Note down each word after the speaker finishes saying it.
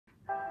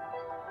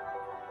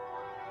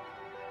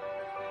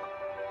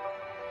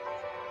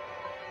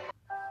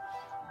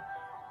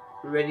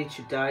Ready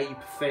to die, you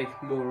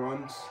pathetic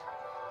morons.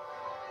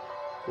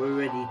 We're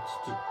ready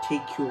to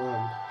take you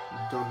on, you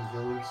dumb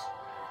villains.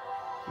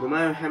 No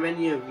matter how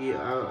many of you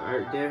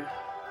are there,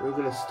 we're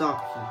gonna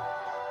stop you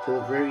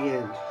till the very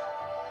end.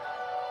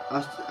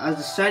 As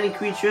the shiny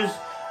creatures,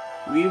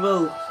 we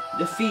will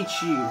defeat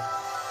you.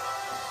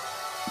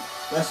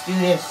 Let's do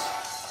this.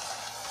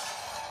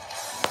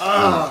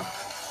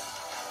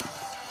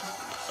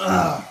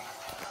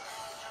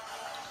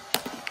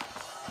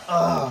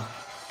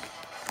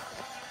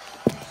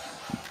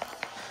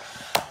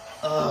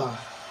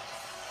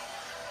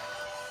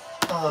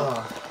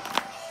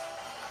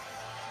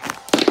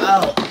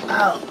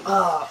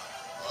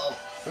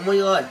 Oh my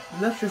god,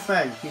 you left your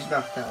friend, he's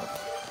knocked out.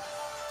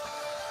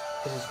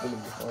 This is gonna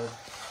be hard.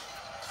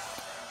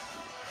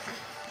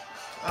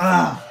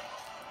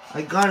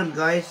 I got him,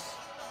 guys.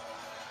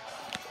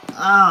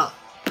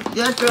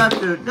 Yes,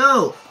 Raptor,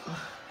 no!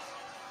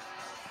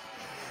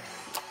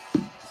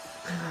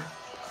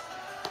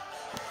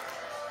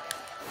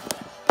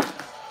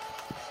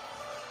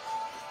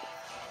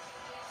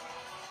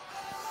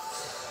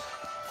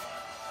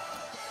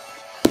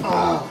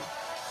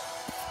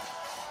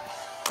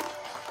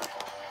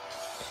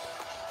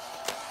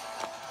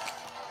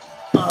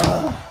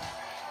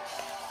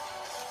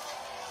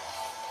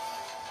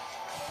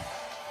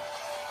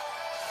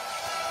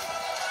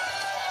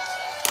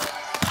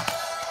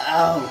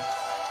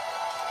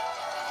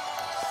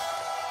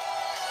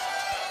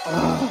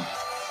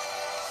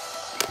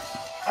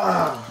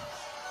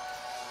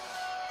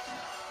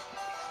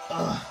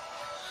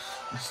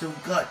 I still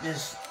got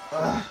this.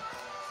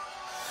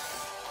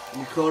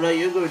 Dakota,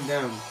 you're going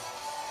down.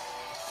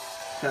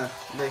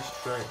 Nice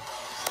try.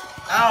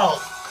 Ow!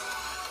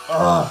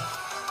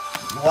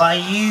 Why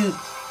you?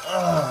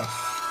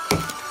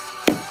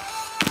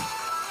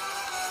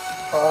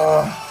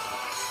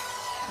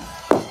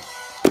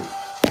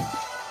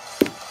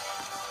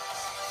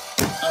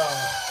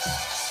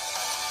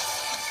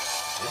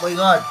 Oh my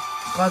god,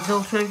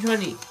 Godzilla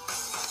 2020.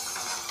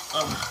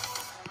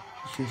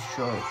 This is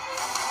strong.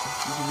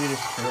 You can do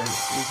this turn,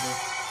 easy.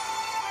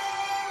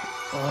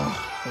 Oh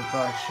my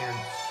god,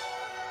 chance.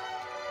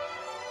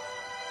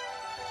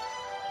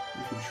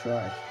 You can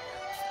try.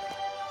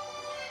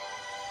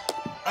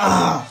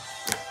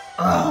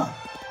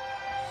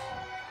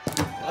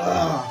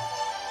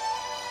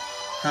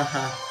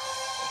 Haha.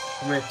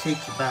 I'm gonna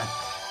take you back.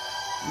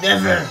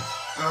 Never!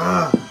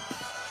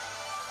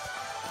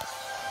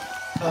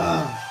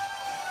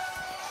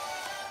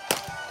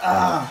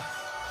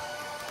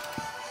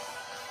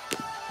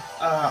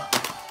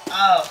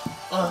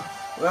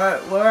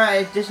 We're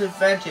at a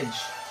disadvantage.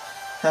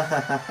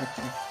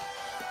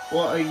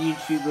 What are you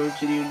two going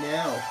to do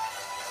now?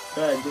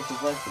 We're at a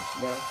disadvantage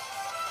now.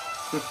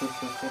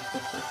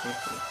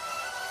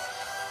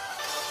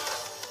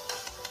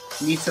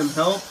 Need some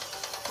help?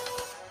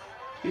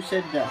 Who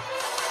said that?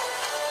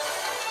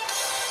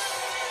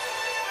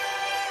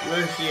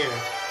 We're here.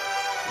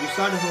 You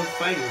saw the whole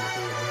fighting here,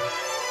 man.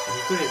 And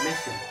you couldn't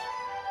miss it.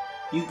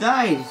 You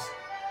guys!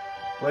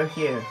 We're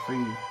here for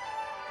you.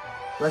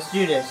 Let's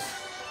do this.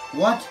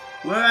 What?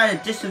 We're at a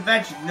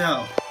disadvantage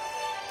now.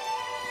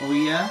 Oh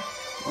yeah?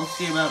 We'll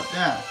see about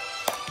that.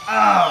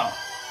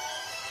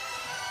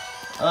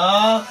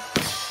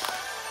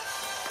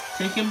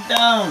 Take him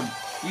down.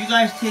 You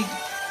guys take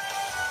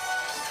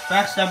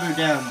Backstabber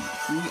down.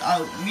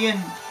 Me and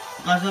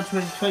Godzilla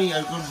 2020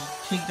 are going to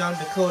take down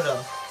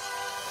Dakota.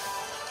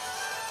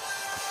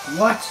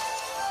 What?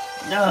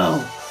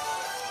 No.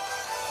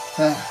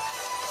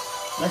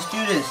 Let's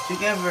do this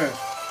together.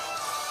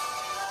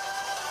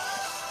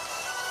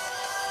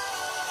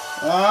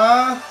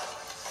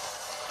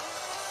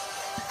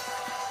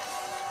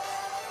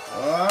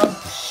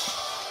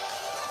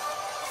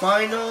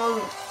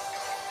 Final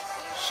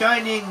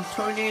shining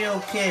tornado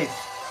kick.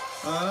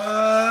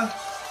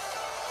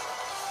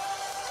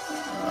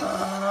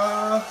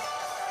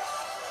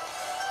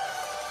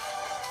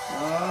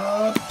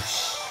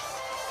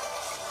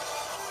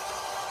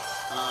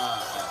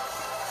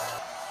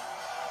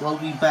 We'll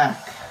be back.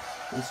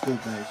 Let's go,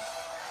 guys.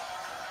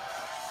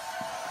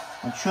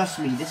 And trust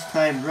me, this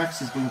time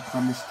Rex is gonna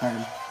come this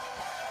time.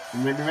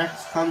 And when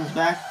Rex comes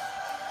back,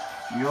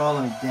 you all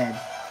are dead.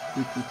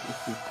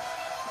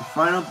 The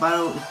final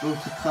battle is going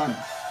to come.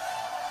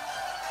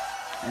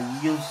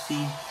 And you'll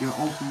see your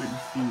ultimate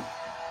defeat.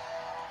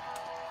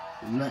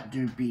 Let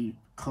there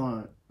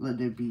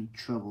be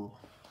trouble.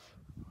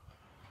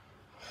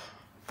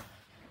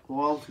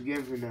 We're all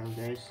together now,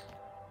 guys.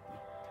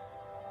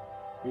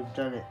 We've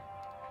done it.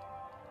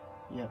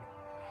 Yep.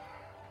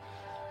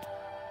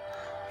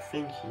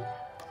 Thank you.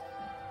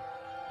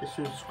 This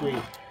was great.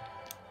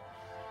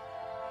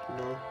 You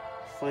know,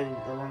 fighting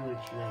along with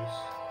you guys.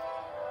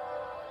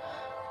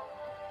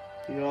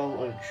 You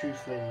all are true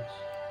friends.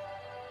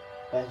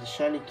 As the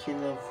shiny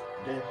king of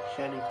the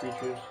shiny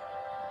creatures,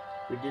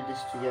 we did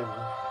this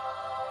together.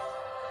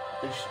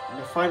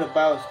 The final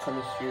battle is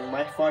coming soon.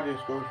 My father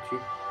is going to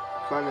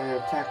plan an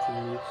attack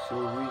on me, so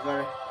we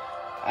gotta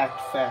act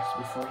fast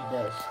before he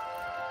does.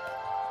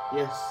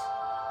 Yes,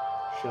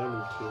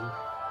 Shining King.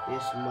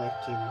 This is my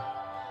king.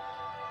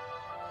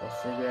 I'll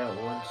figure out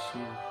one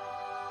soon.